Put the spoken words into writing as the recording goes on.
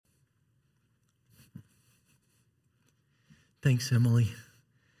Thanks, Emily.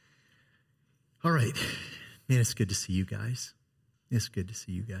 All right. Man, it's good to see you guys. It's good to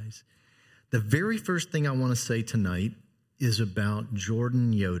see you guys. The very first thing I want to say tonight is about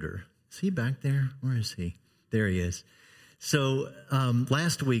Jordan Yoder. Is he back there? Where is he? There he is. So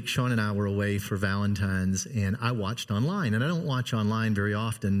last week, Sean and I were away for Valentine's, and I watched online. And I don't watch online very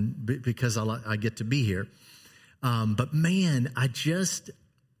often because I get to be here. But man, I just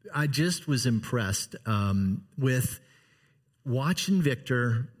was impressed with watching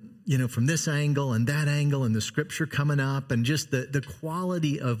Victor, from this angle and that angle and the scripture coming up, and just the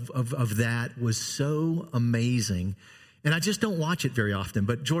quality of that was so amazing. And I just don't watch it very often.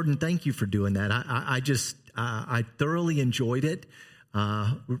 But Jordan, thank you for doing that. I thoroughly enjoyed it.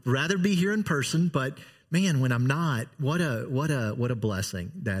 Rather be here in person, but man, when I'm not, what a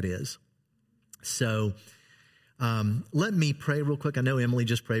blessing that is. So let me pray real quick. I know Emily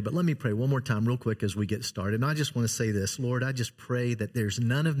just prayed, but let me pray one more time real quick as we get started. And I just want to say this, Lord, I just pray that there's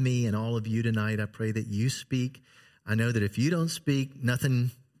none of me and all of you tonight. I pray that you speak. I know that if you don't speak, nothing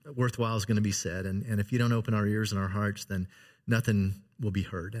worthwhile is going to be said. And if you don't open our ears and our hearts, then nothing will be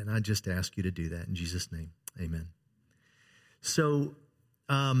heard. And I just ask you to do that in Jesus' name. Amen. So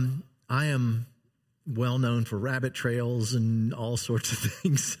I am well known for rabbit trails and all sorts of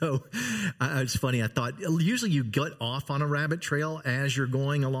things. So it's funny. I thought usually you get off on a rabbit trail as you're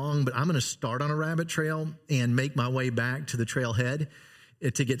going along, but I'm going to start on a rabbit trail and make my way back to the trailhead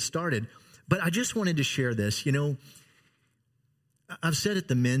to get started. But I just wanted to share this. I've said at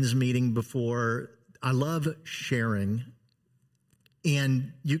the men's meeting before, I love sharing.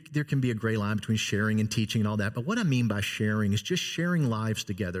 And there can be a gray line between sharing and teaching and all that. But what I mean by sharing is just sharing lives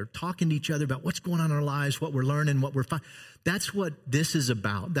together, talking to each other about what's going on in our lives, what we're learning, what we're finding. That's what this is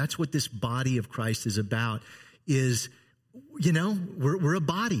about. That's what this body of Christ is about is, we're a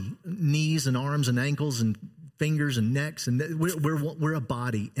body, knees and arms and ankles and fingers and necks. And we're a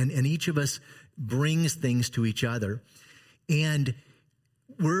body. And each of us brings things to each other. And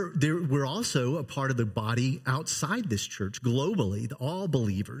we're also a part of the body outside this church globally. All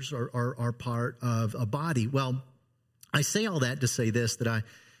believers are part of a body. Well, I say all that to say this, that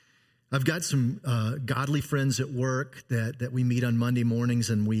I've got some godly friends at work that we meet on Monday mornings,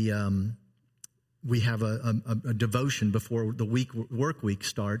 and we have a devotion before the work week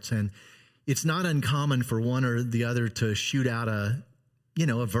starts. And it's not uncommon for one or the other to shoot out a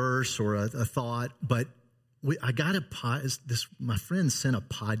verse or a thought, but I got my friend sent a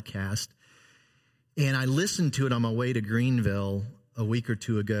podcast, and I listened to it on my way to Greenville a week or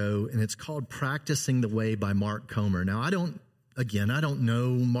two ago, and it's called Practicing the Way by Mark Comer. Now, I don't know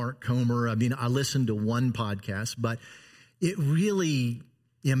Mark Comer. I mean, I listened to one podcast, but it really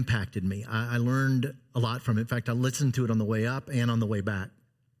impacted me. I learned a lot from it. In fact, I listened to it on the way up and on the way back.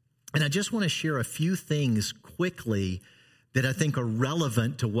 And I just want to share a few things quickly that I think are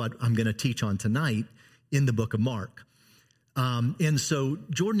relevant to what I'm going to teach on tonight in the book of Mark. And so,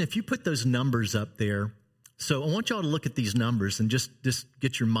 Jordan, if you put those numbers up there, so I want y'all to look at these numbers and just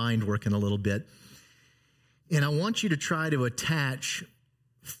get your mind working a little bit. And I want you to try to attach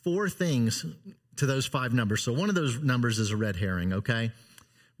 4 things to those 5 numbers. So one of those numbers is a red herring, okay?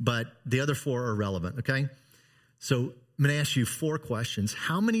 But the other 4 are relevant, okay? So I'm going to ask you 4 questions.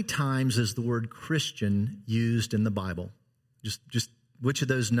 How many times is the word Christian used in the Bible? Just which of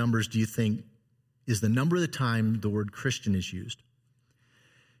those numbers do you think is the number of the time the word Christian is used?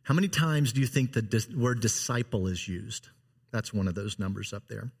 How many times do you think the word disciple is used? That's one of those numbers up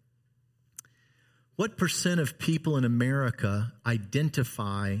there. What % of people in America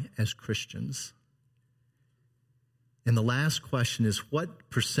identify as Christians? And the last question is, what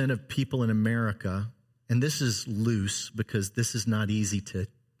 % of people in America, and this is loose because this is not easy to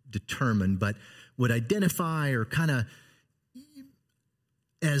determine, but would identify or kind of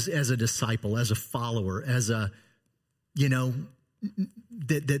as a disciple, as a follower, as a,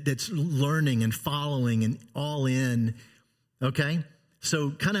 that's learning and following and all in, okay?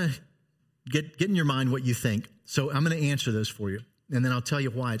 So kind of get in your mind what you think. So I'm going to answer those for you, and then I'll tell you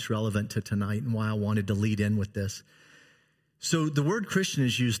why it's relevant to tonight and why I wanted to lead in with this. So the word Christian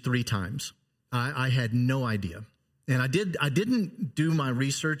is used 3 times. I had no idea. And I didn't do my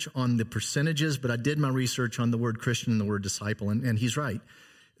research on the percentages, but I did my research on the word Christian and the word disciple, and he's right.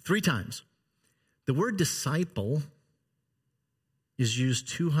 3 times. The word disciple is used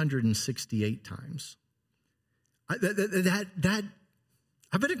 268 times. I've been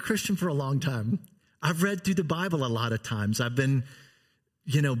a Christian for a long time. I've read through the Bible a lot of times. I've been,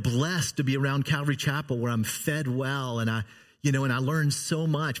 blessed to be around Calvary Chapel where I'm fed well, and I learned so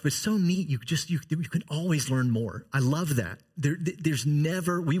much. But it's so neat. You can always learn more. I love that.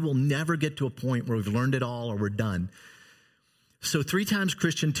 We will never get to a point where we've learned it all or we're done. So 3 times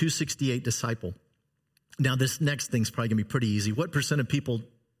Christian, 268 disciple. Now this next thing's probably going to be pretty easy. What percent of people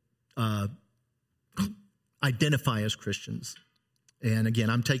identify as Christians? And again,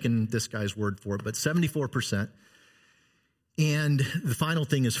 I'm taking this guy's word for it, but 74%. And the final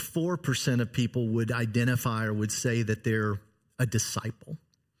thing is 4% of people would identify or would say that they're a disciple.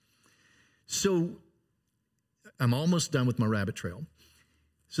 So I'm almost done with my rabbit trail.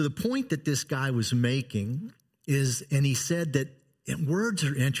 So the point that this guy was making is, and he said that words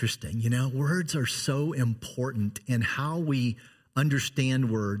are interesting, words are so important, and how we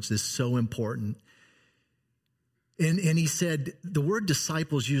understand words is so important. And he said the word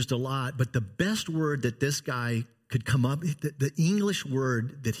disciple is used a lot, but the best word that this guy could come up, the English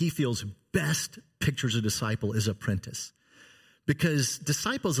word that he feels best pictures a disciple is apprentice. Because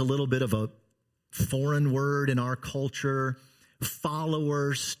disciple is a little bit of a foreign word in our culture.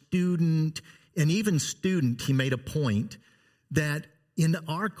 Follower, student, and even student, he made a point that in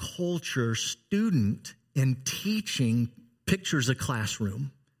our culture, student and teaching pictures a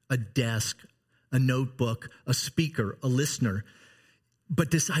classroom, a desk, a notebook, a speaker, a listener. But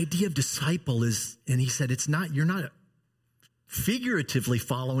this idea of disciple is, and he said, you're not figuratively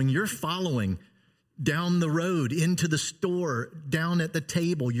following, you're following down the road, into the store, down at the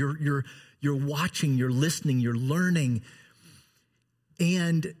table. You're watching, you're listening, you're learning.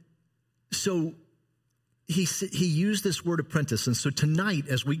 And so he used this word apprentice. And so tonight,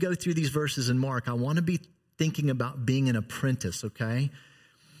 as we go through these verses in Mark, I want to be thinking about being an apprentice, okay?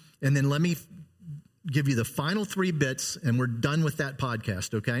 And then let me give you the final 3 bits, and we're done with that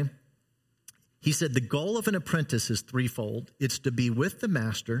podcast, okay? He said the goal of an apprentice is threefold. It's to be with the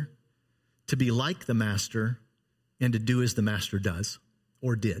master, to be like the master, and to do as the master does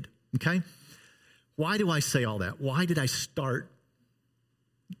or did, okay? Why do I say all that? Why did I start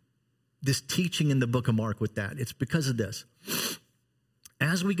this teaching in the book of Mark with that? It's because of this.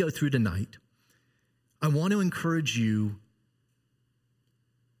 As we go through tonight, I want to encourage you,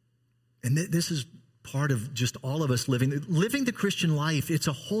 and this is part of just all of us living the Christian life. It's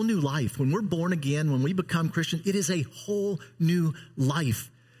a whole new life. When we're born again, when we become Christian, it is a whole new life.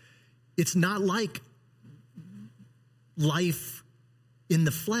 It's not like life in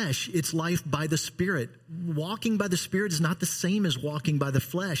the flesh. It's life by the Spirit. Walking by the Spirit is not the same as walking by the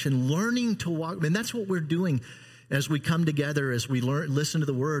flesh. And learning to walk, and that's what we're doing as we come together, as we listen to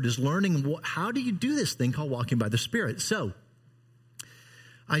the Word, is learning how do you do this thing called walking by the Spirit. So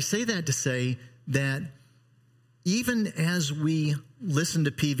I say that to say that even as we listen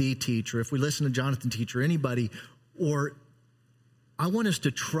to PV teach, or if we listen to Jonathan teach, or anybody, or I want us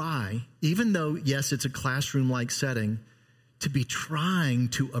to try, even though, yes, it's a classroom-like setting, to be trying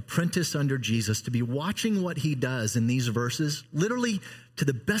to apprentice under Jesus, to be watching what he does in these verses, literally to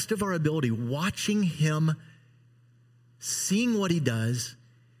the best of our ability, watching him, seeing what he does,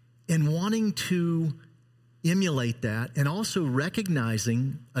 and wanting to emulate that, and also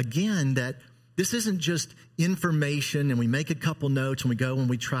recognizing, again, that this isn't just information and we make a couple notes and we go and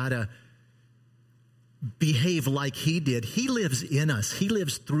we try to behave like he did. He lives in us. He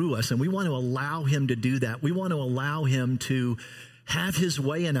lives through us, and we want to allow him to do that. We want to allow him to have his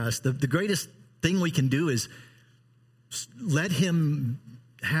way in us. The greatest thing we can do is let him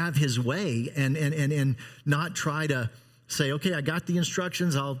have his way and not try to say, okay, I got the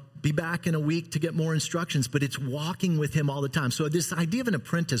instructions, I'll be back in a week to get more instructions, but it's walking with him all the time. So this idea of an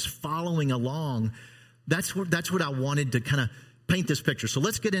apprentice following along, that's what I wanted to kind of paint this picture. So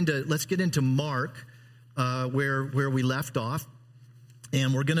let's get into Mark, where we left off,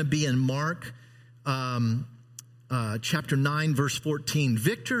 and we're going to be in Mark chapter 9, verse 14.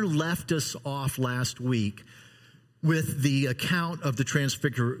 Victor left us off last week with the account of the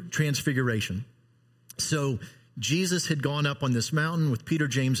transfiguration. So Jesus had gone up on this mountain with Peter,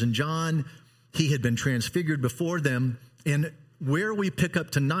 James, and John. He had been transfigured before them. And where we pick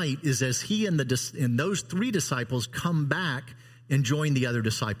up tonight is as he and those 3 disciples come back and join the other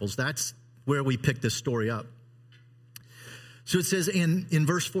disciples. That's where we pick this story up. So it says in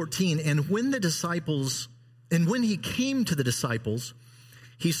verse 14, and when he came to the disciples,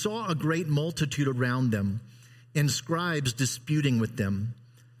 he saw a great multitude around them and scribes disputing with them.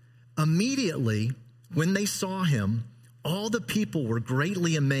 Immediately, when they saw him, all the people were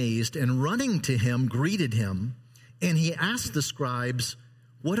greatly amazed, and running to him, greeted him. And he asked the scribes,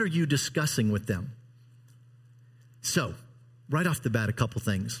 what are you discussing with them? So, right off the bat, a couple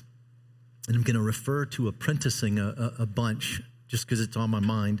things. And I'm going to refer to apprenticing a bunch, just because it's on my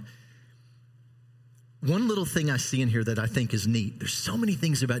mind. One little thing I see in here that I think is neat. There's so many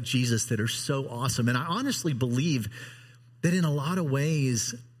things about Jesus that are so awesome. And I honestly believe that in a lot of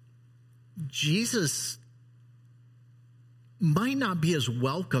ways, Jesus might not be as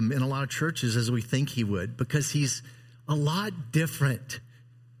welcome in a lot of churches as we think he would, because he's a lot different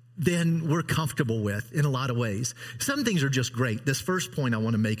than we're comfortable with in a lot of ways. Some things are just great. This first point I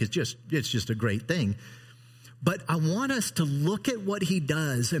want to make is it's just a great thing. But I want us to look at what he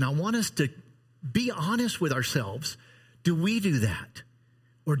does, and I want us to be honest with ourselves. Do we do that?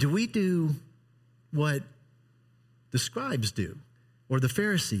 Or do we do what the scribes do, or the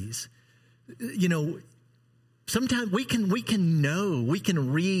Pharisees? You know, sometimes we can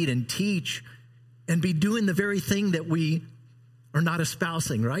read and teach and be doing the very thing that we are not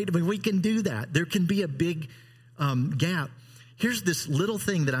espousing, right? I mean, we can do that. There can be a big gap. Here's this little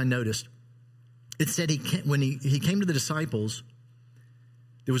thing that I noticed. It said when he came to the disciples,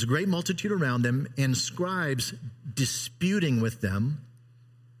 there was a great multitude around them and scribes disputing with them.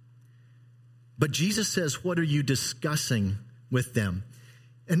 But Jesus says, what are you discussing with them?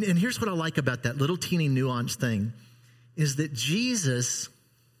 And here's what I like about that little teeny nuanced thing, is that Jesus,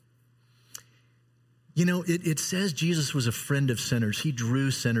 you know, it says Jesus was a friend of sinners. He drew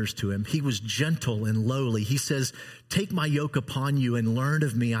sinners to him. He was gentle and lowly. He says, take my yoke upon you and learn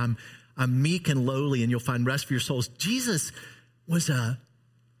of me. I'm meek and lowly, and you'll find rest for your souls. Jesus was a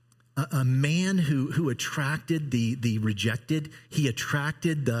man who attracted the rejected. He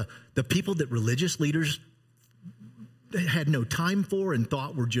attracted the people that religious leaders had no time for and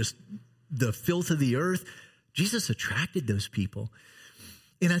thought were just the filth of the earth. Jesus attracted those people.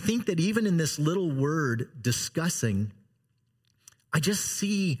 And I think that even in this little word, discussing, I just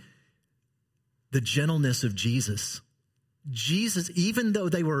see the gentleness of Jesus. Jesus, even though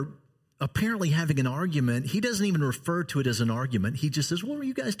they were apparently having an argument, he doesn't even refer to it as an argument. He just says, what were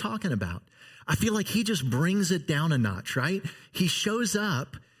you guys talking about? I feel like he just brings it down a notch, right? He shows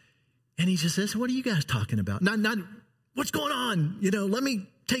up and he just says, what are you guys talking about? Not what's going on? You know, let me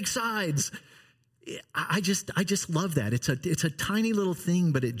take sides. I just love that. It's a tiny little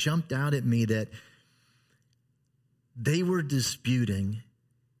thing, but it jumped out at me that they were disputing,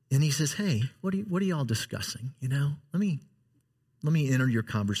 and he says, "Hey, what are y'all discussing? You know, let me enter your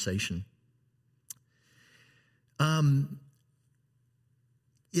conversation."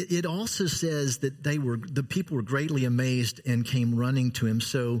 It also says that the people were greatly amazed and came running to him.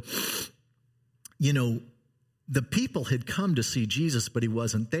 So, you know, the people had come to see Jesus, but he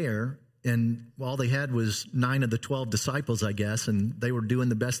wasn't there. And all they had was 9 of the 12 disciples, I guess, and they were doing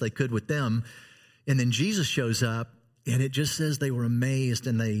the best they could with them. And then Jesus shows up, and it just says they were amazed,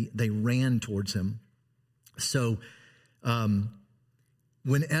 and they ran towards him. So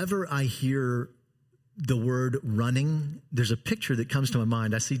whenever I hear the word running, there's a picture that comes to my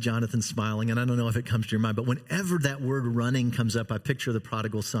mind. I see Jonathan smiling, and I don't know if it comes to your mind, but whenever that word running comes up, I picture the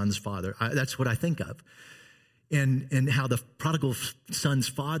prodigal son's father. That's what I think of. And how the prodigal son's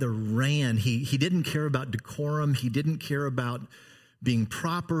father ran. He didn't care about decorum. He didn't care about being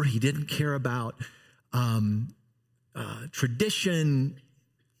proper. He didn't care about tradition.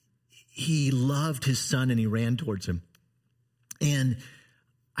 He loved his son and he ran towards him. And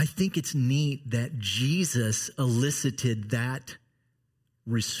I think it's neat that Jesus elicited that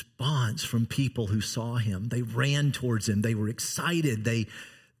response from people who saw him. They ran towards him. They were excited.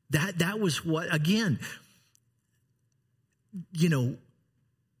 That was what, again, you know,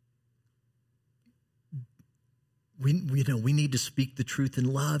 we need to speak the truth in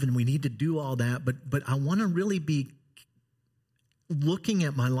love, and we need to do all that. But I want to really be looking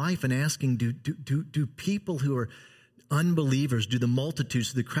at my life and asking, do people who are unbelievers, do the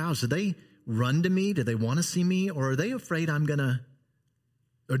multitudes, the crowds, do they run to me? Do they want to see me? Or are they afraid or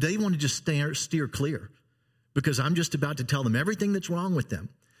do they want to just steer clear because I'm just about to tell them everything that's wrong with them?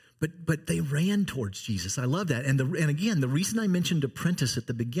 But they ran towards Jesus. I love that. And again, the reason I mentioned apprentice at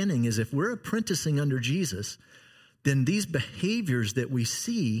the beginning is if we're apprenticing under Jesus, then these behaviors that we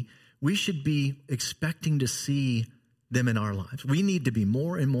see, we should be expecting to see them in our lives. We need to be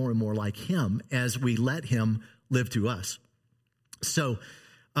more and more and more like him as we let him live through us. So,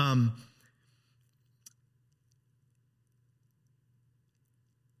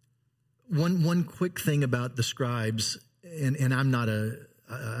 one quick thing about the scribes, and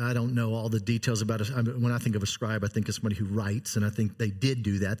I don't know all the details about it. When I think of a scribe, I think of somebody who writes, and I think they did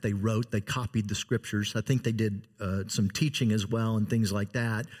do that. They wrote, they copied the scriptures. I think they did some teaching as well and things like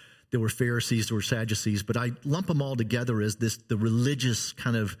that. There were Pharisees, there were Sadducees, but I lump them all together as the religious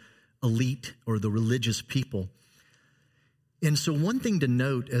kind of elite or the religious people. And so one thing to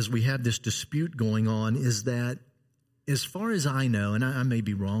note as we have this dispute going on is that as far as I know, and I may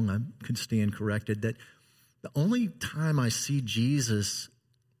be wrong, I could stand corrected, that the only time I see Jesus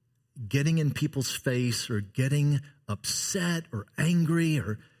getting in people's face or getting upset or angry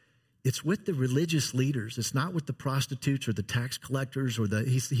it's with the religious leaders. It's not with the prostitutes or the tax collectors or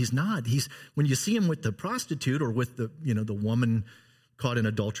he's not. When you see him with the prostitute or with the woman caught in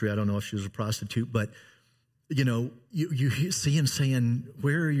adultery, I don't know if she was a prostitute, but you see him saying,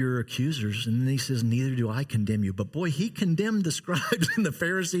 where are your accusers? And then he says, neither do I condemn you. But boy, he condemned the scribes and the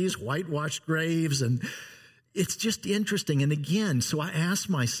Pharisees, whitewashed graves. And it's just interesting. And again, so I asked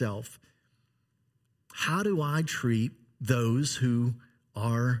myself, how do I treat those who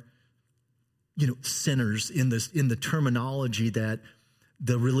are sinners in the terminology that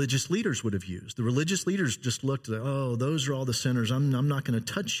the religious leaders would have used? The religious leaders just looked at, oh, those are all the sinners. I'm not going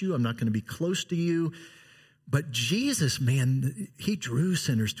to touch you. I'm not going to be close to you. But Jesus, man, he drew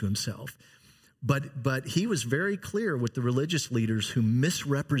sinners to himself. But he was very clear with the religious leaders who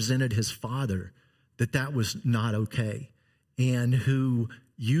misrepresented his Father that was not okay, and who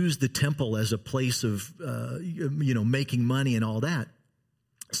used the temple as a place of making money and all that.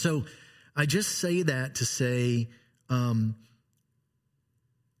 So I just say that to say,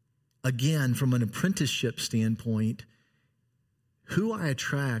 again, from an apprenticeship standpoint, who I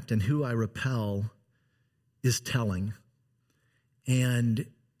attract and who I repel is telling. And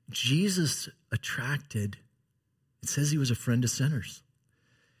Jesus attracted, it says he was a friend of sinners.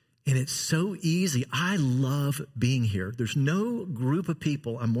 And it's so easy. I love being here. There's no group of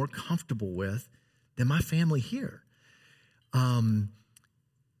people I'm more comfortable with than my family here.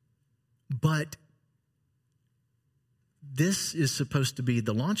 But this is supposed to be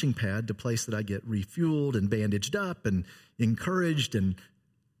the launching pad, the place that I get refueled and bandaged up and encouraged, and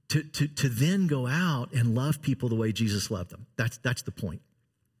to then go out and love people the way Jesus loved them. That's the point.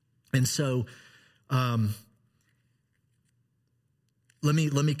 And so let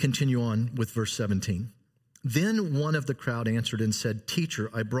me continue on with verse 17. Then one of the crowd answered and said, Teacher,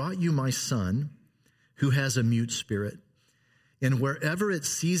 I brought you my son who has a mute spirit. And wherever it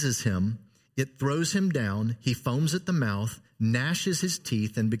seizes him, it throws him down. He foams at the mouth, gnashes his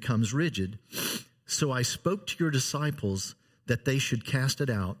teeth, and becomes rigid. So I spoke to your disciples that they should cast it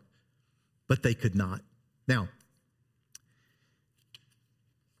out, but they could not. Now,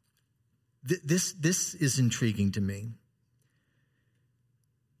 this is intriguing to me.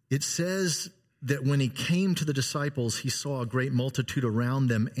 It says that when he came to the disciples, he saw a great multitude around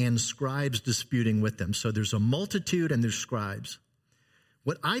them and scribes disputing with them. So there's a multitude and there's scribes.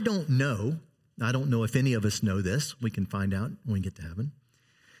 What I don't know if any of us know this. We can find out when we get to heaven.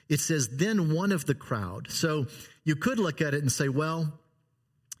 It says, then one of the crowd. So you could look at it and say, well,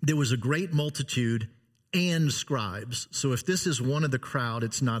 there was a great multitude and scribes. So if this is one of the crowd,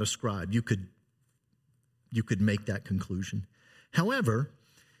 it's not a scribe. You could make that conclusion. However,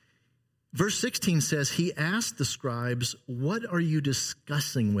 verse 16 says, he asked the scribes, what are you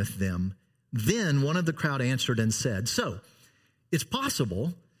discussing with them? Then one of the crowd answered and said, so it's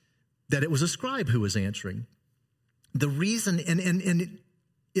possible that it was a scribe who was answering. The reason, and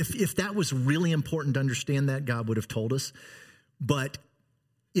if that was really important to understand that, God would have told us. But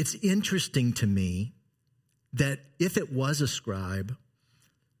it's interesting to me that if it was a scribe,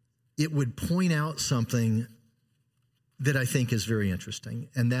 it would point out something that I think is very interesting.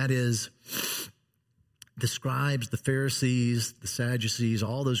 And that is the scribes, the Pharisees, the Sadducees,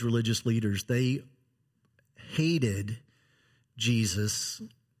 all those religious leaders, they hated Jesus'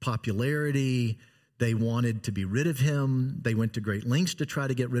 popularity. They wanted to be rid of him. They went to great lengths to try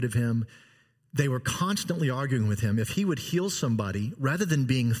to get rid of him. They were constantly arguing with him. If he would heal somebody, rather than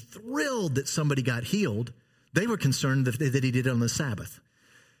being thrilled that somebody got healed, they were concerned that he did it on the Sabbath.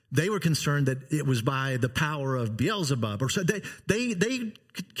 They were concerned that it was by the power of Beelzebub. Or so they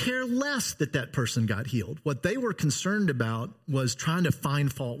could care less that person got healed. What they were concerned about was trying to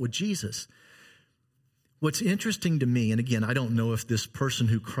find fault with Jesus. What's interesting to me, and again, I don't know if this person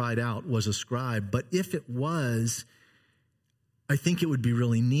who cried out was a scribe, but if it was, I think it would be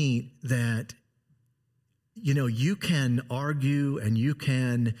really neat that, you can argue and you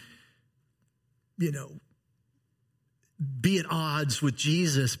can, be at odds with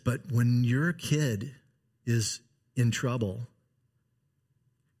Jesus, but when your kid is in trouble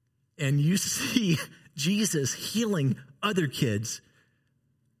and you see Jesus healing other kids,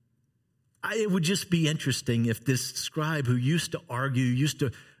 it would just be interesting if this scribe who used to argue,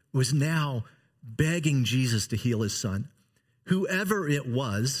 was now begging Jesus to heal his son. Whoever it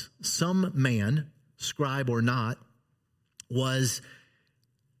was, some man, scribe or not, was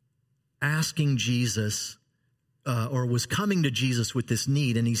asking Jesus or was coming to Jesus with this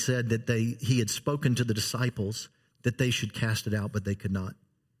need, and he said that he had spoken to the disciples that they should cast it out, but they could not.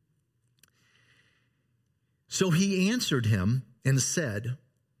 So he answered him and said,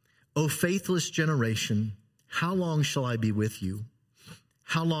 O faithless generation, how long shall I be with you?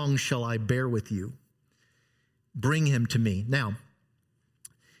 how long shall I bear with you? Bring him to me. Now,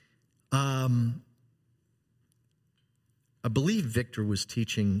 I believe Victor was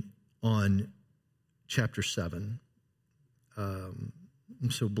teaching on chapter 7. I'm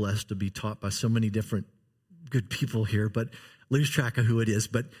so blessed to be taught by so many different good people here, but lose track of who it is.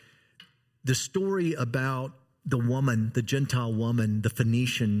 But the story about the woman, the Gentile woman, the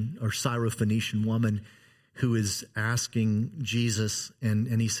Phoenician or Syrophoenician woman who is asking Jesus,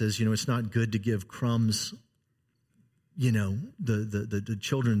 and he says, it's not good to give crumbs, the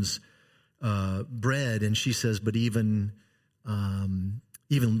children's bread. And she says, but even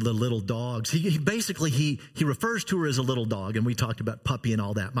the little dogs. He basically refers to her as a little dog, and we talked about puppy and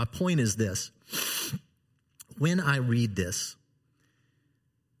all that. My point is this. When I read this,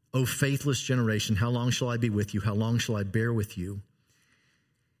 O faithless generation, how long shall I be with you? How long shall I bear with you?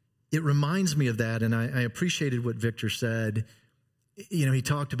 It reminds me of that, and I appreciated what Victor said. He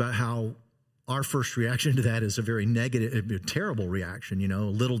talked about how our first reaction to that is a very negative, a terrible reaction, a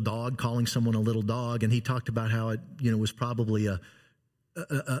little dog calling someone a little dog. And he talked about how it, was probably a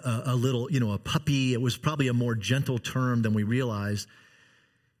little, a puppy. It was probably a more gentle term than we realized.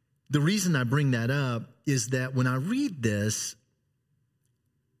 The reason I bring that up is that when I read this,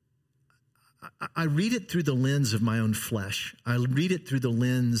 I read it through the lens of my own flesh. I read it through the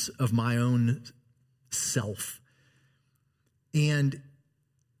lens of my own self. And,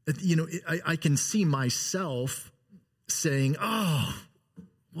 I can see myself saying, oh,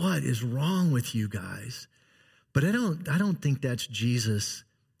 what is wrong with you guys? But I don't think that's Jesus'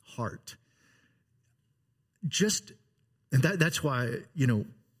 heart. And that's why,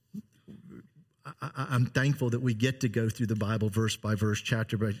 I'm thankful that we get to go through the Bible verse by verse,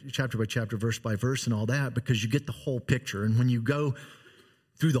 chapter by chapter, verse by verse and all that, because you get the whole picture. And when you go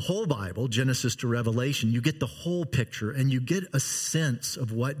through the whole Bible, Genesis to Revelation, you get the whole picture and you get a sense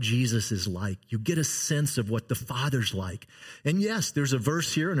of what Jesus is like. You get a sense of what the Father's like. And yes, there's a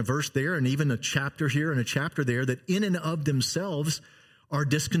verse here and a verse there and even a chapter here and a chapter there that in and of themselves are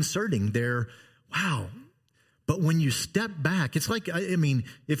disconcerting. They're, wow. But when you step back, it's like,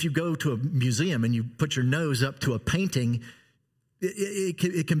 if you go to a museum and you put your nose up to a painting,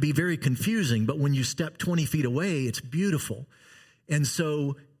 it can be very confusing. But when you step 20 feet away, it's beautiful. And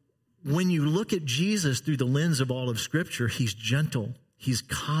so when you look at Jesus through the lens of all of Scripture, he's gentle, he's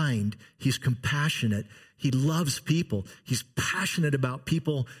kind, he's compassionate, he loves people, he's passionate about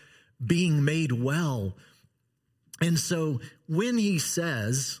people being made well. And so when he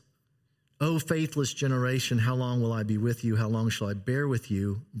says, O faithless generation, how long will I be with you? How long shall I bear with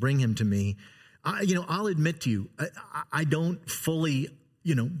you? Bring him to me. I'll admit to you, I don't fully,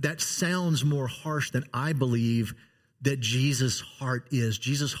 that sounds more harsh than I believe that Jesus' heart is.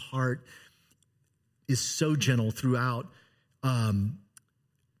 Jesus' heart is so gentle throughout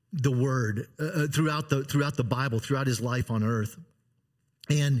the Word, throughout the Bible, throughout his life on earth.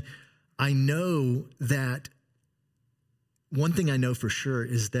 And I know that one thing I know for sure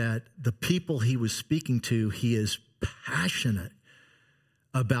is that the people he was speaking to, he is passionate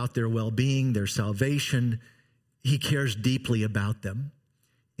about their well-being, their salvation. He cares deeply about them.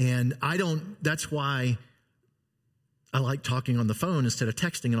 And that's why I like talking on the phone instead of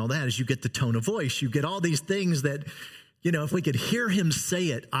texting and all that, is you get the tone of voice. You get all these things that, if we could hear him say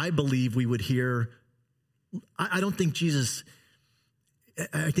it, I believe we would hear, I don't think Jesus,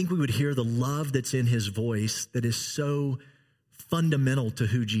 I think we would hear the love that's in his voice that is so fundamental to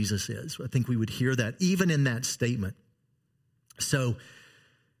who Jesus is. I think we would hear that even in that statement. So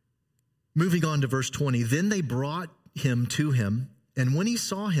moving on to verse 20, then they brought him to him, and when he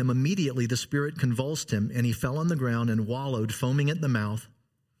saw him, immediately the spirit convulsed him, and he fell on the ground and wallowed, foaming at the mouth.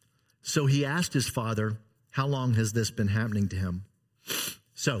 So he asked his father, how long has this been happening to him?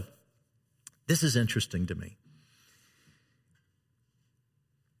 So this is interesting to me.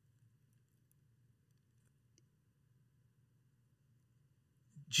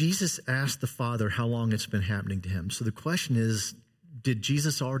 Jesus asked the Father how long it's been happening to him. So the question is, did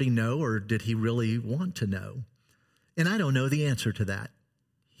Jesus already know, or did he really want to know? And I don't know the answer to that.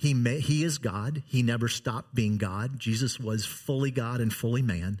 He is God. He never stopped being God. Jesus was fully God and fully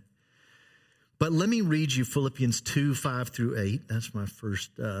man. But let me read you Philippians 2, 5 through 8. That's my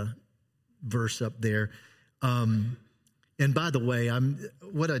first verse up there. And by the way,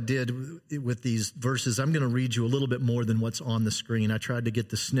 what I did with these verses, I'm going to read you a little bit more than what's on the screen. I tried to get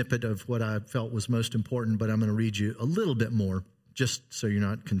the snippet of what I felt was most important, but I'm going to read you a little bit more, just so you're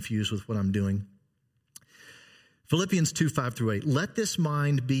not confused with what I'm doing. Philippians 2, 5 through 8. Let this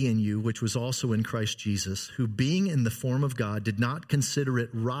mind be in you, which was also in Christ Jesus, who being in the form of God did not consider it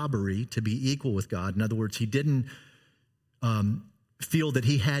robbery to be equal with God. In other words, he didn't feel that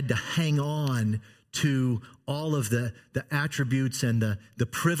he had to hang on to all of the attributes and the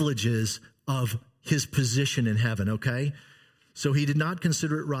privileges of his position in heaven, okay? So he did not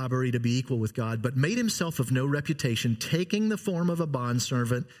consider it robbery to be equal with God, but made himself of no reputation, taking the form of a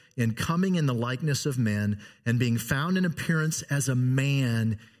bondservant and coming in the likeness of men, and being found in appearance as a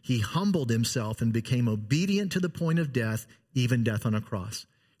man, he humbled himself and became obedient to the point of death, even death on a cross.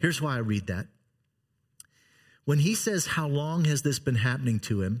 Here's why I read that. When he says, how long has this been happening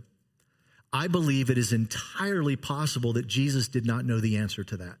to him? I believe it is entirely possible that Jesus did not know the answer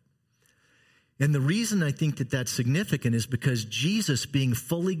to that. And the reason I think that that's significant is because Jesus, being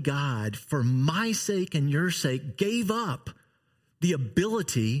fully God, for my sake and your sake, gave up the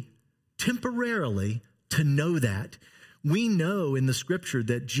ability temporarily to know that. We know in the scripture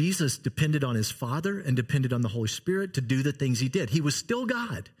that Jesus depended on his Father and depended on the Holy Spirit to do the things he did. He was still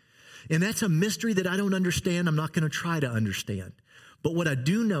God. And that's a mystery that I don't understand. I'm not going to try to understand. But what I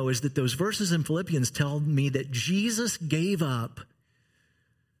do know is that those verses in Philippians tell me that Jesus gave up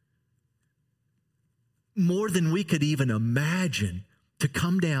more than we could even imagine to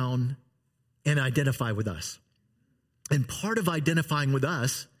come down and identify with us. And part of identifying with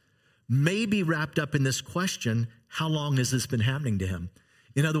us may be wrapped up in this question, how long has this been happening to him?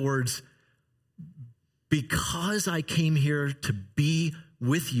 In other words, because I came here to be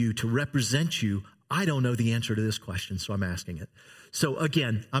with you, to represent you, I don't know the answer to this question, so I'm asking it. So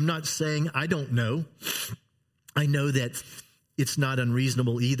again, I'm not saying I don't know. I know that it's not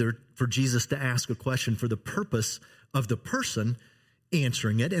unreasonable either for Jesus to ask a question for the purpose of the person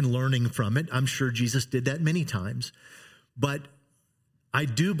answering it and learning from it. I'm sure Jesus did that many times. But I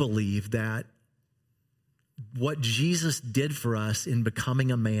do believe that what Jesus did for us in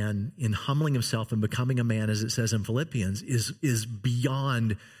becoming a man, in humbling himself and becoming a man, as it says in Philippians, is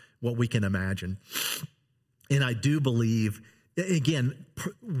beyond what we can imagine. And I do believe, again,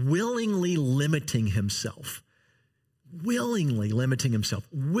 willingly limiting himself, willingly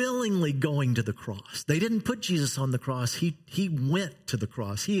going to the cross. They didn't put Jesus on the cross. He went to the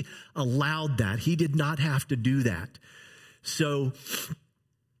cross. He allowed that. He did not have to do that. So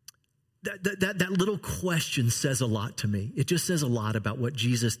that little question says a lot to me. It just says a lot about what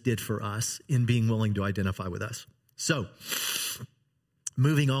Jesus did for us in being willing to identify with us. So,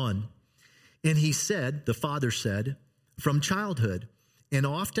 moving on. And he said, the Father said, from childhood, and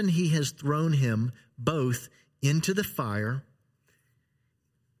often he has thrown him both into the fire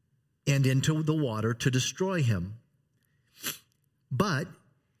and into the water to destroy him. But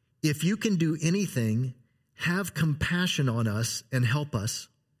if you can do anything, have compassion on us and help us.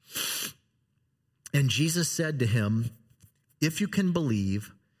 And Jesus said to him, if you can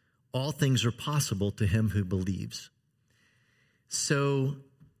believe, all things are possible to him who believes. So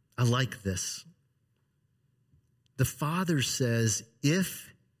I like this. The Father says,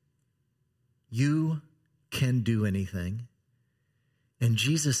 if you can do anything. And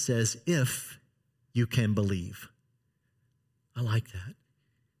Jesus says, if you can believe. I like that.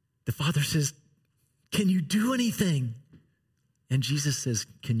 The Father says, can you do anything? And Jesus says,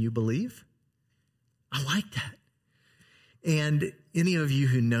 can you believe? I like that. And any of you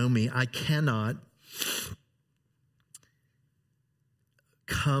who know me, I cannot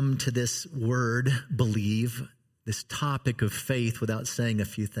come to this word, believe, this topic of faith without saying a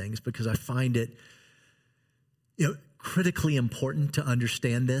few things, because I find it critically important to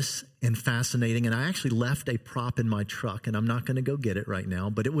understand this and fascinating. And I actually left a prop in my truck, and I'm not going to go get it right now,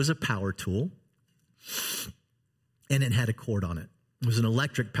 but it was a power tool, and it had a cord on it. It was an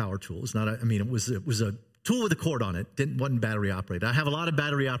electric power tool. It was not it was a tool with a cord on it. Wasn't battery operated. I have a lot of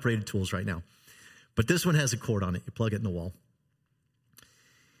battery operated tools right now, but this one has a cord on it. You plug it in the wall.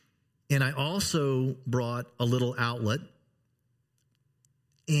 And I also brought a little outlet.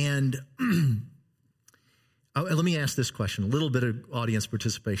 And let me ask this question, a little bit of audience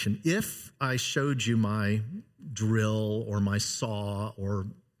participation. If I showed you my drill or my saw or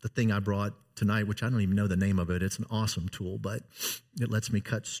the thing I brought tonight, which I don't even know the name of it, it's an awesome tool, but it lets me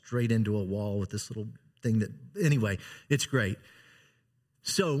cut straight into a wall with this little thing anyway, it's great.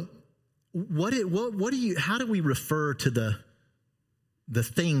 So how do we refer to the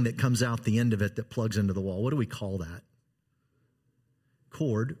thing that comes out the end of it that plugs into the wall? What do we call that?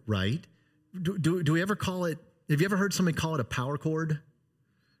 Cord, right? Do we ever call it, have you ever heard somebody call it a power cord?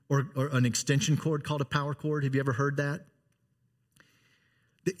 Or an extension cord called a power cord? Have you ever heard that?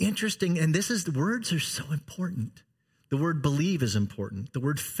 The interesting, and the words are so important. The word believe is important. The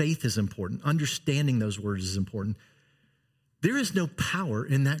word faith is important. Understanding those words is important. There is no power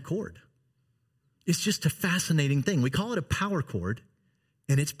in that cord. It's just a fascinating thing. We call it a power cord,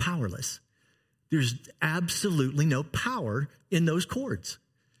 and it's powerless. There's absolutely no power in those cords.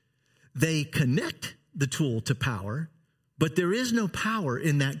 They connect the tool to power, but there is no power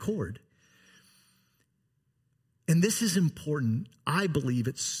in that cord. And this is important. I believe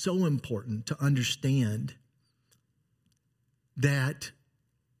it's so important to understand that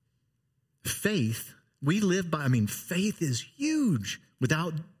faith, we live by, faith is huge.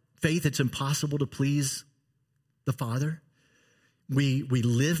 Without faith, it's impossible to please the Father. We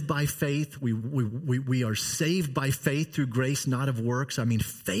live by faith. We are saved by faith through grace, not of works.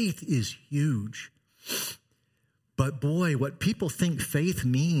 Faith is huge. But boy, what people think faith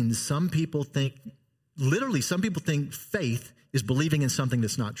means, some people think faith is believing in something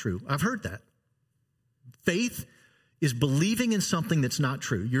that's not true. I've heard that. Faith is believing in something that's not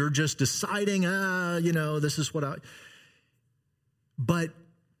true. You're just deciding, this is what But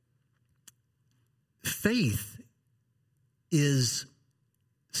faith is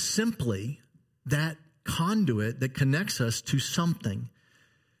simply that conduit that connects us to something.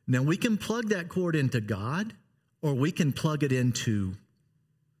 Now, we can plug that cord into God, or we can plug it into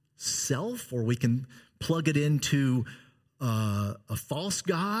self, or we can plug it into a false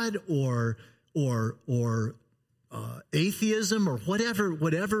god, or atheism, or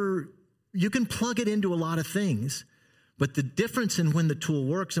whatever. You can plug it into a lot of things. But the difference in when the tool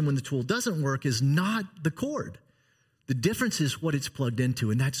works and when the tool doesn't work is not the cord. The difference is what it's plugged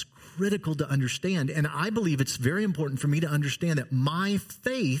into, and that's critical to understand. And I believe it's very important for me to understand that my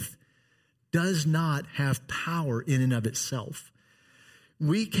faith does not have power in and of itself.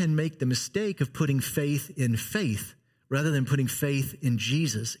 We can make the mistake of putting faith in faith rather than putting faith in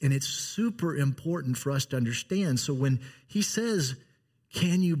Jesus. And it's super important for us to understand. So when he says,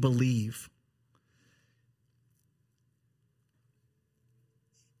 can you believe?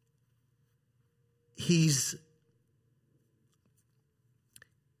 He's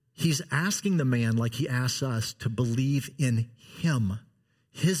asking the man, like he asks us, to believe in him,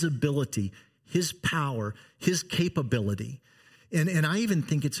 his ability, his power, his capability. And I even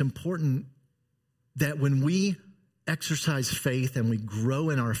think it's important that when we exercise faith and we grow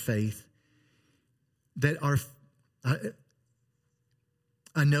in our faith, that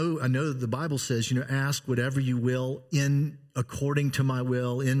I know the Bible says, ask whatever you will according to my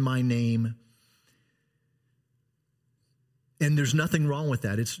will, in my name. And there's nothing wrong with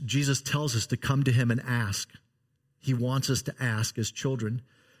that. Jesus tells us to come to him and ask. He wants us to ask as children.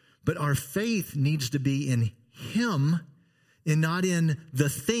 But our faith needs to be in him and not in the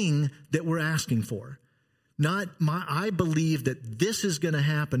thing that we're asking for. I believe that this is going to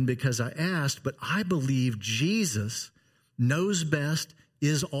happen because I asked, but I believe Jesus knows best,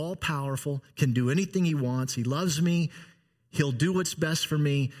 is all powerful, can do anything he wants. He loves me. He'll do what's best for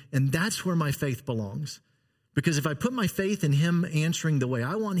me. And that's where my faith belongs. Because if I put my faith in him answering the way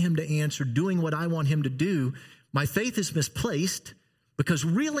I want him to answer, doing what I want him to do, my faith is misplaced, because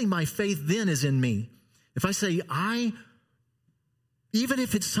really my faith then is in me. If I say, even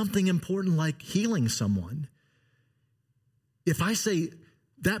if it's something important like healing someone, if I say,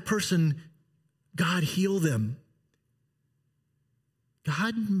 that person, God heal them,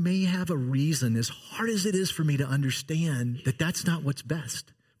 God may have a reason, as hard as it is for me to understand, that that's not what's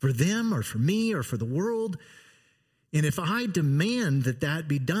best for them or for me or for the world. And if I demand that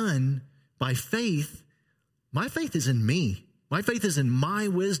be done by faith, my faith is in me. My faith is in my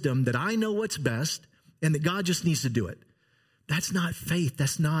wisdom that I know what's best and that God just needs to do it. That's not faith.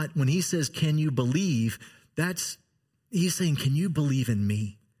 That's not, when he says, can you believe? He's saying, can you believe in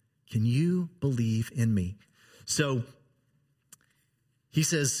me? Can you believe in me? So he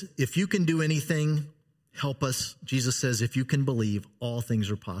says, if you can do anything, help us. Jesus says, if you can believe, all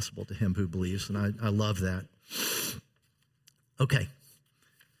things are possible to him who believes. And I love that. Okay.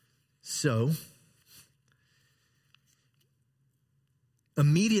 So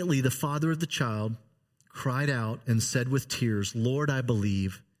immediately the father of the child cried out and said with tears, Lord, I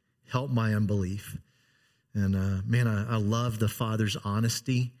believe, help my unbelief. And I love the father's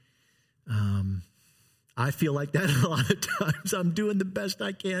honesty. I feel like that a lot of times. I'm doing the best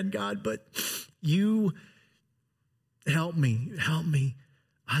I can, God, but you help me.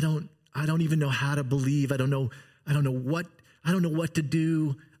 I don't even know how to believe. I don't know what to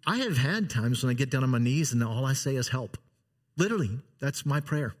do. I have had times when I get down on my knees and all I say is help. Literally, that's my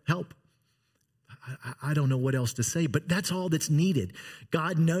prayer. Help. I don't know what else to say, but that's all that's needed.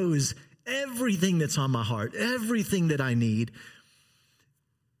 God knows everything that's on my heart, everything that I need.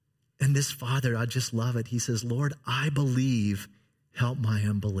 And this father, I just love it. He says, Lord, I believe, help my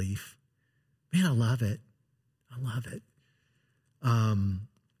unbelief. Man, I love it.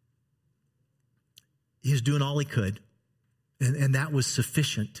 He was doing all he could. And that was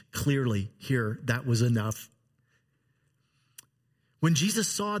sufficient. Clearly here, that was enough. When Jesus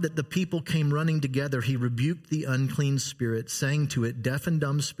saw that the people came running together, he rebuked the unclean spirit, saying to it, "Deaf and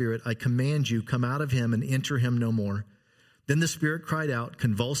dumb spirit, I command you, come out of him and enter him no more." Then the spirit cried out,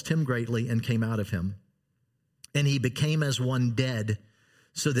 convulsed him greatly, and came out of him. And he became as one dead,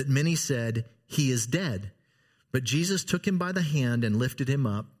 so that many said, "He is dead." But Jesus took him by the hand and lifted him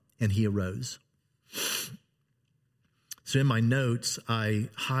up, and he arose. So in my notes, I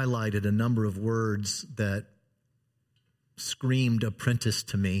highlighted a number of words that screamed apprentice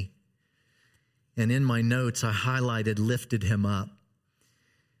to me. And in my notes, I highlighted lifted him up.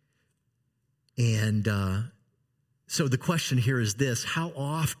 And so the question here is this: how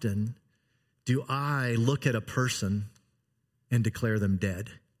often do I look at a person and declare them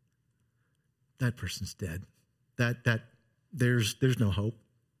dead? That person's dead. That there's no hope.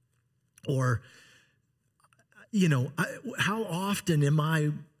 Or, how often in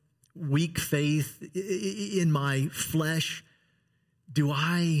my weak faith, in my flesh, do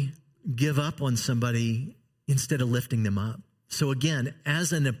I give up on somebody instead of lifting them up? So again,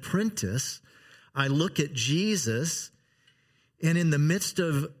 as an apprentice, I look at Jesus, and in the midst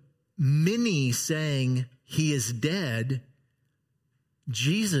of many saying he is dead,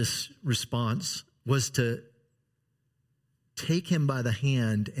 Jesus' response was to take him by the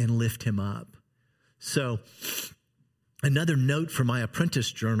hand and lift him up. So another note for my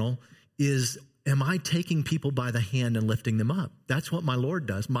apprentice journal is, am I taking people by the hand and lifting them up? That's what my Lord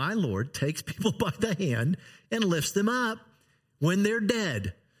does. My Lord takes people by the hand and lifts them up when they're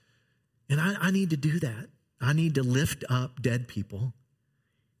dead. And I need to do that. I need to lift up dead people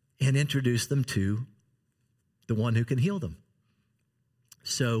and introduce them to the one who can heal them.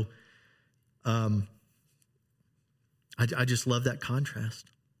 So I just love that contrast.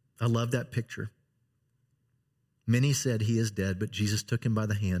 I love that picture. Many said he is dead, but Jesus took him by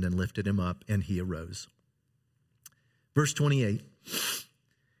the hand and lifted him up, and he arose. Verse 28,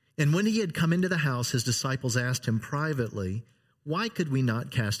 and when he had come into the house, his disciples asked him privately, "Why could we not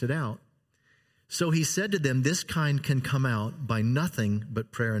cast it out?" So he said to them, "This kind can come out by nothing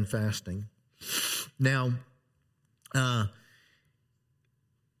but prayer and fasting." Now,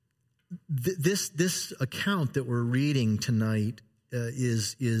 this account that we're reading tonight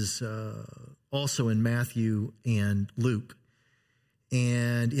is also in Matthew and Luke.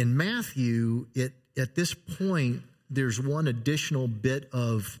 And in Matthew, at this point, there's one additional bit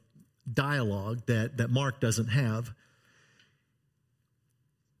of dialogue that Mark doesn't have.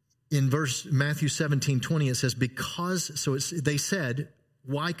 In Matthew 17:20, it says, they said,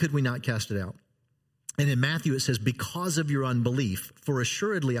 "Why could we not cast it out?" And in Matthew, it says, "Because of your unbelief. For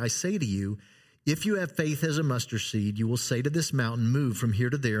assuredly, I say to you, if you have faith as a mustard seed, you will say to this mountain, 'Move from here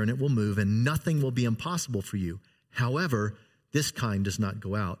to there,' and it will move, and nothing will be impossible for you. However, this kind does not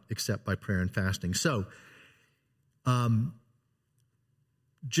go out except by prayer and fasting." So,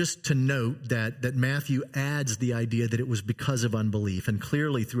 just to note that Matthew adds the idea that it was because of unbelief. And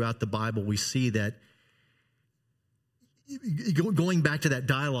clearly throughout the Bible, we see that going back to that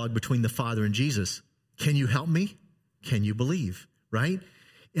dialogue between the Father and Jesus, can you help me? Can you believe? Right?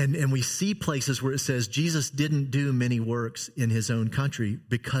 And we see places where it says Jesus didn't do many works in his own country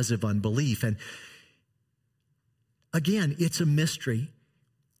because of unbelief. And again, it's a mystery.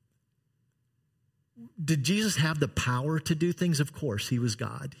 Did Jesus have the power to do things? Of course, he was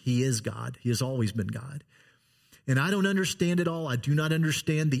God. He is God. He has always been God. And I don't understand it all. I do not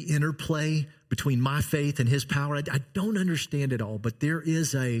understand the interplay between my faith and his power. I don't understand it all, but there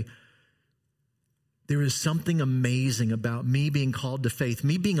is something amazing about me being called to faith,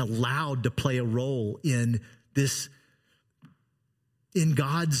 me being allowed to play a role in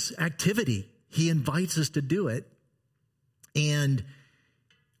God's activity. He invites us to do it. And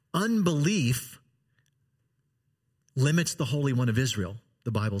unbelief limits the Holy One of Israel,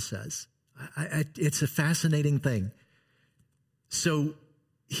 the Bible says. It's a fascinating thing. So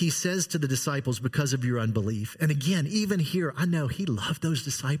he says to the disciples, "Because of your unbelief." And again, even here, I know he loved those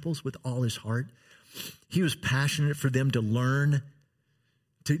disciples with all his heart. He was passionate for them to learn,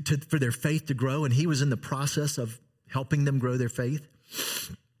 for their faith to grow, and he was in the process of helping them grow their faith.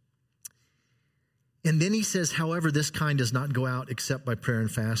 And then he says, "However, this kind does not go out except by prayer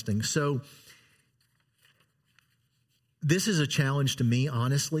and fasting." So this is a challenge to me,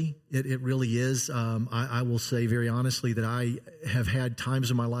 honestly. It really is. I will say very honestly that I have had times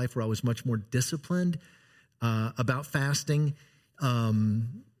in my life where I was much more disciplined about fasting.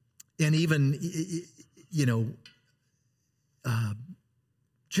 And even,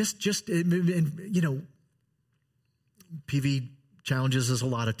 PV challenges us a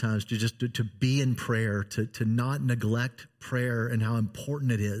lot of times to just to be in prayer, to not neglect prayer and how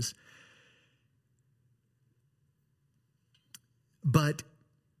important it is. But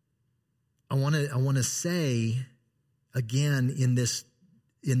I want to say again in this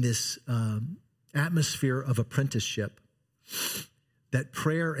atmosphere of apprenticeship that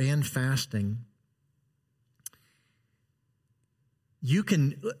prayer and fasting,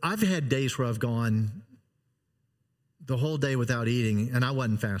 I've had days where I've gone the whole day without eating and I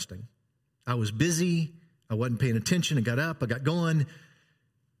wasn't fasting. I was busy. I wasn't paying attention. I got up. I got going.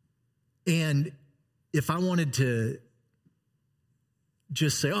 And if I wanted to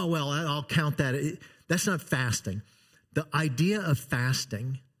just say, oh, well, I'll count that. That's not fasting. The idea of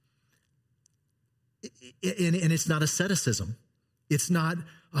fasting, and it's not asceticism. It's not,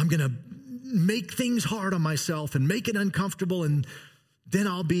 I'm going to make things hard on myself and make it uncomfortable and then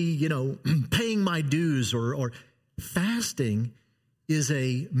I'll be, paying my dues or fasting is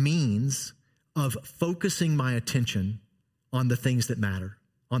a means of focusing my attention on the things that matter,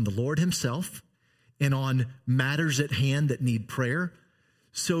 on the Lord himself and on matters at hand that need prayer.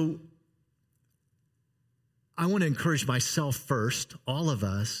 So I want to encourage myself first, all of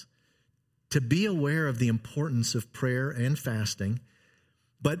us, to be aware of the importance of prayer and fasting,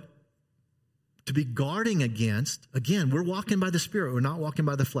 but to be guarding against, again, we're walking by the Spirit, we're not walking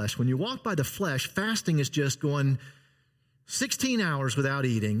by the flesh. When you walk by the flesh, fasting is just going 16 hours without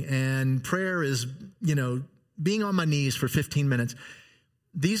eating, and prayer is, being on my knees for 15 minutes.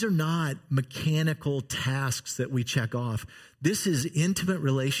 These are not mechanical tasks that we check off. This is intimate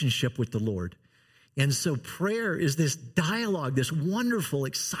relationship with the Lord. And so prayer is this dialogue, this wonderful,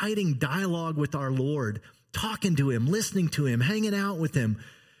 exciting dialogue with our Lord, talking to him, listening to him, hanging out with him.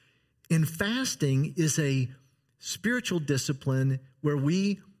 And fasting is a spiritual discipline where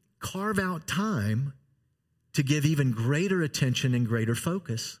we carve out time to give even greater attention and greater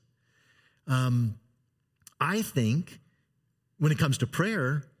focus. I think when it comes to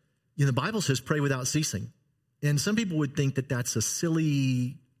prayer, the Bible says pray without ceasing. And some people would think that that's a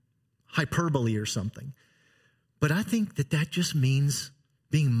silly hyperbole or something. But I think that just means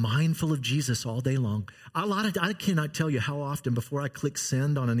being mindful of Jesus all day long. I cannot tell you how often before I click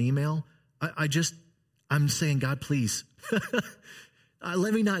send on an email, I'm saying, God, please,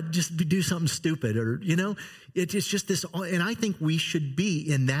 let me not just do something stupid or, it's just this. And I think we should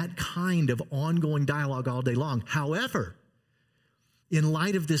be in that kind of ongoing dialogue all day long. However, in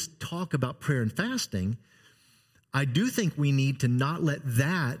light of this talk about prayer and fasting, I do think we need to not let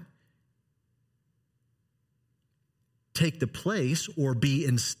that take the place or be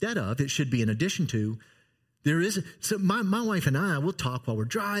instead of, it should be in addition to. So my wife and I, we'll talk while we're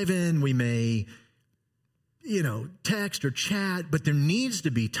driving. We may, text or chat, but there needs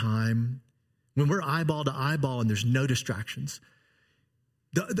to be time when we're eyeball to eyeball and there's no distractions.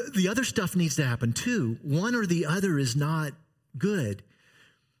 The other stuff needs to happen too. One or the other is not good.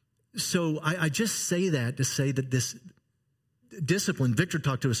 So I just say that to say that this discipline, Victor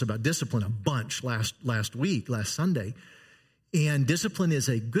talked to us about discipline a bunch last Sunday. And discipline is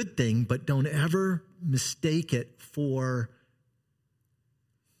a good thing, but don't ever mistake it for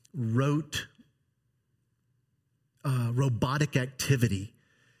robotic activity.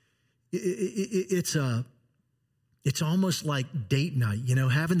 It's almost like date night,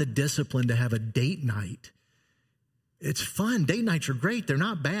 having the discipline to have a date night. It's fun. Date nights are great. They're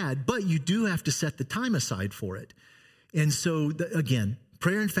not bad, but you do have to set the time aside for it. And so, again,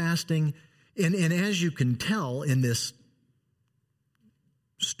 prayer and fasting, and as you can tell in this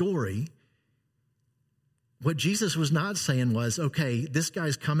story, what Jesus was not saying was, okay, this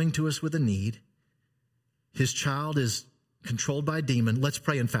guy's coming to us with a need. His child is controlled by a demon. Let's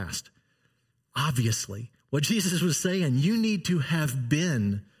pray and fast. Obviously, what Jesus was saying, you need to have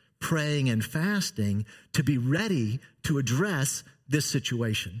been praying and fasting to be ready to address this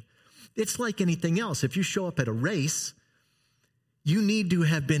situation. It's like anything else. If you show up at a race, you need to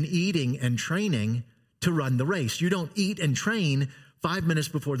have been eating and training to run the race. You don't eat and train 5 minutes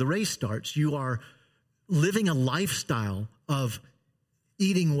before the race starts. You are living a lifestyle of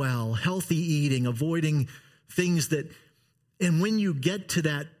eating well, healthy eating, avoiding things and when you get to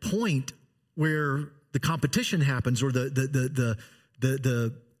that point where the competition happens or the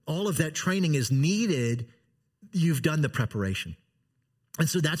all of that training is needed, you've done the preparation. And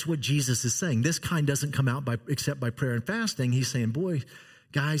so that's what Jesus is saying. This kind doesn't come out except by prayer and fasting. He's saying, boy,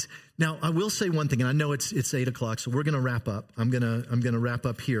 guys. Now, I will say one thing, and I know it's 8:00, so we're going to wrap up. I'm going to wrap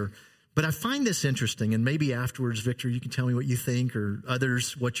up here. But I find this interesting, and maybe afterwards, Victor, you can tell me what you think, or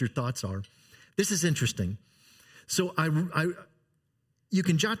others, what your thoughts are. This is interesting. So you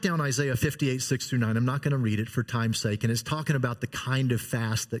can jot down Isaiah 58, 6 through 9. I'm not going to read it for time's sake. And it's talking about the kind of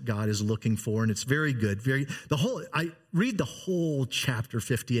fast that God is looking for. And it's very good. I read the whole chapter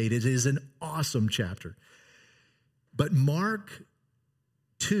 58. It is an awesome chapter. But Mark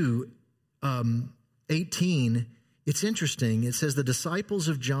 2, 18, it's interesting. It says the disciples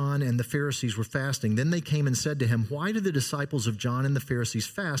of John and the Pharisees were fasting. Then they came and said to him, why do the disciples of John and the Pharisees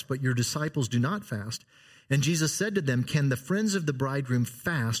fast, but your disciples do not fast? And Jesus said to them, can the friends of the bridegroom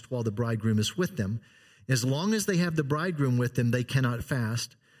fast while the bridegroom is with them? As long as they have the bridegroom with them, they cannot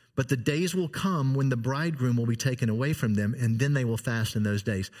fast. But the days will come when the bridegroom will be taken away from them, and then they will fast in those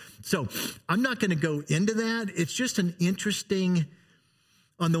days. So I'm not going to go into that. It's just an interesting,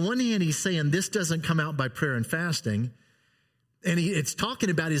 on the one hand, he's saying this doesn't come out by prayer and fasting. And it's talking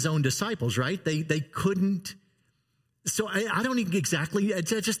about his own disciples, right? They couldn't. So I don't exactly, I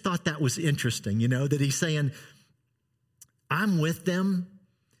just thought that was interesting, that he's saying, I'm with them.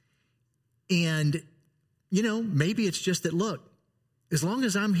 And, maybe it's just that, look, as long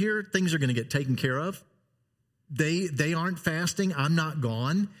as I'm here, things are going to get taken care of. They aren't fasting. I'm not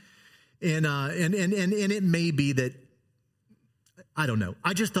gone. And it may be that, I don't know.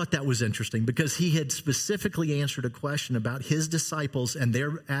 I just thought that was interesting because he had specifically answered a question about his disciples and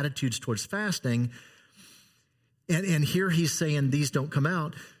their attitudes towards fasting. And here he's saying these don't come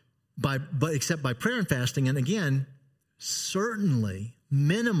out except by prayer and fasting. And again, certainly,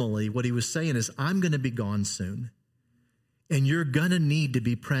 minimally, what he was saying is, I'm going to be gone soon. And you're going to need to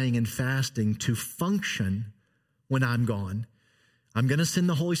be praying and fasting to function when I'm gone. I'm going to send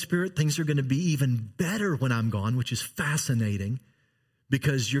the Holy Spirit. Things are going to be even better when I'm gone, which is fascinating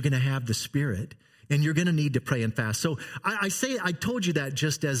because you're going to have the Spirit and you're going to need to pray and fast. So I told you that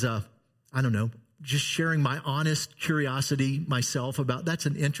just as just sharing my honest curiosity myself about that's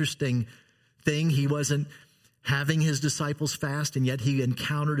an interesting thing. He wasn't having his disciples fast, and yet he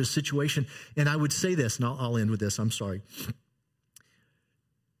encountered a situation. And I would say this, and I'll end with this. I'm sorry.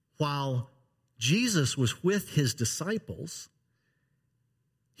 While Jesus was with his disciples,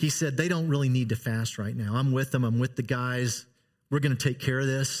 he said, they don't really need to fast right now. I'm with them. I'm with the guys. We're going to take care of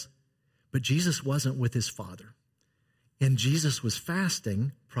this. But Jesus wasn't with his Father. And Jesus was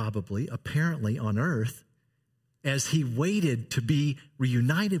fasting, apparently on earth, as he waited to be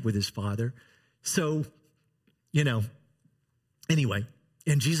reunited with his Father. So, anyway,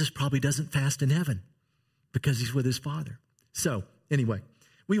 and Jesus probably doesn't fast in heaven because he's with his Father. So, anyway,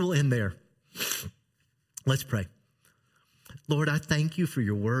 we will end there. Let's pray. Lord, I thank you for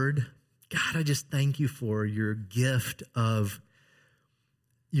your word. God, I just thank you for your gift of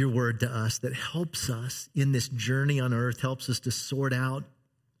your word to us that helps us in this journey on earth, helps us to sort out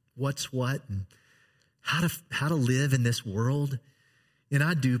what's what and how to live in this world. And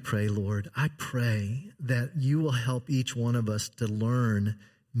I do pray, Lord, I pray that you will help each one of us to learn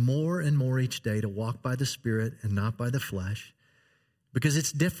more and more each day to walk by the Spirit and not by the flesh, because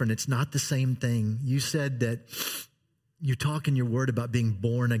it's different. It's not the same thing. You said that you talk in your word about being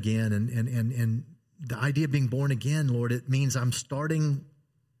born again, and the idea of being born again, Lord, it means I'm starting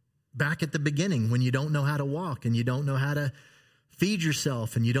back at the beginning when you don't know how to walk and you don't know how to feed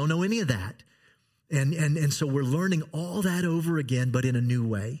yourself and you don't know any of that. And so we're learning all that over again, but in a new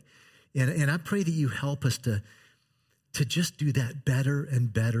way. And I pray that you help us to just do that better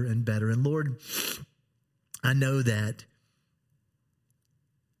and better and better. And Lord, I know that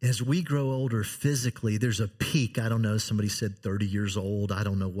as we grow older physically, there's a peak. I don't know, somebody said 30 years old. I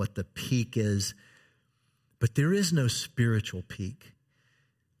don't know what the peak is, but there is no spiritual peak.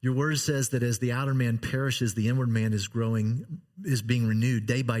 Your word says that as the outer man perishes, the inward man is being renewed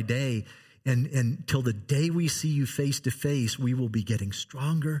day by day. And till the day we see you face to face, we will be getting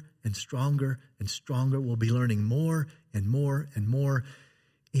stronger and stronger and stronger. We'll be learning more and more and more.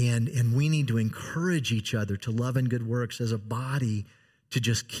 And we need to encourage each other to love and good works as a body, to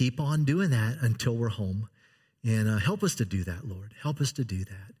just keep on doing that until we're home. And help us to do that, Lord. Help us to do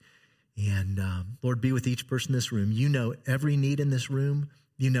that. And Lord, be with each person in this room. You know every need in this room.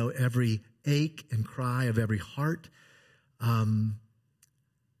 You know every ache and cry of every heart.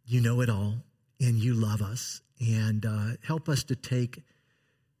 You know it all, and you love us. And help us to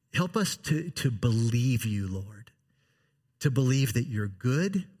believe you, Lord, to believe that you're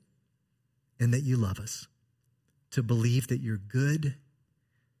good and that you love us, to believe that you're good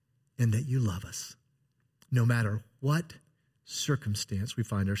and that you love us, no matter what circumstance we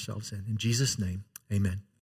find ourselves in. In Jesus' name, amen.